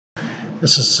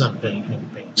This is something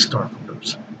being historical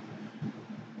news.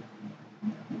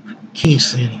 Key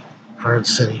city, hard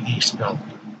city east belt,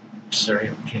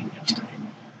 Syria king yesterday.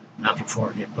 Not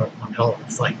before they put up one hell of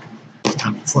a fight.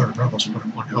 Not before the rebels put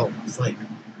up one hell of a fight.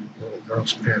 The little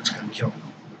girl's parents got killed.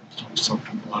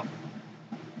 Something blood.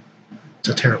 It's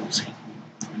a terrible scene.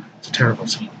 It's a terrible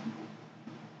scene.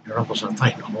 The rebels are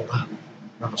fighting a whole lot.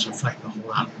 The rebels are fighting a whole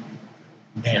lot.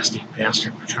 Nasty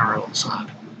bastard Bashar al-Assad.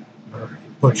 Murdering,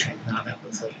 butchering, not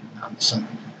empathy, not the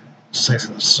size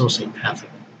of the sociopathic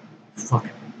fucking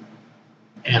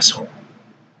asshole.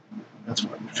 That's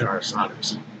what Bashar al-Assad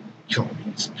is. Killing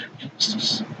these.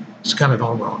 He's got it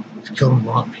all wrong. He's killing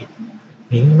wrong people. And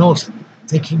he knows it. I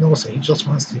think he knows it. He just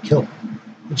wants to kill.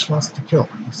 He just wants to kill.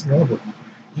 He's the old one.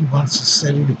 He wants the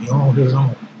city to be all his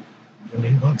own. And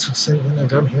he wants the city when they're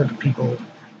done here to people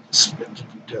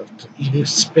to eat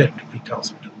his spit if he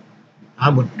tells them to. I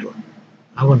wouldn't do it.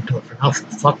 I wouldn't do it for nothing.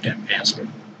 Fuck that bastard.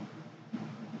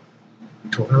 I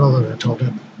told her earlier, I told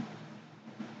him.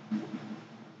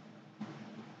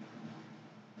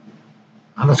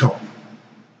 I'm a toll.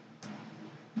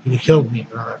 He killed me,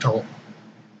 but I'm a toll.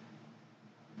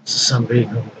 This is somebody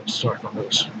who historical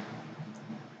news.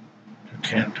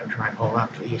 To try and hold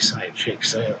on to the east side, Sheikh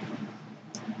Zayed.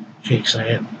 Sheikh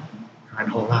Zayed. Try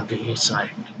and hold on to the east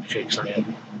side, Sheikh Zayed.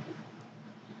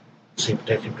 See what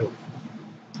they can do.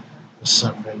 This is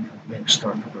something being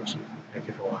historical news. Thank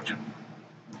you for watching.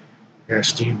 Here's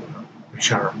Steve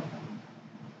Bashar.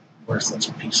 Where's this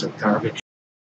piece of garbage?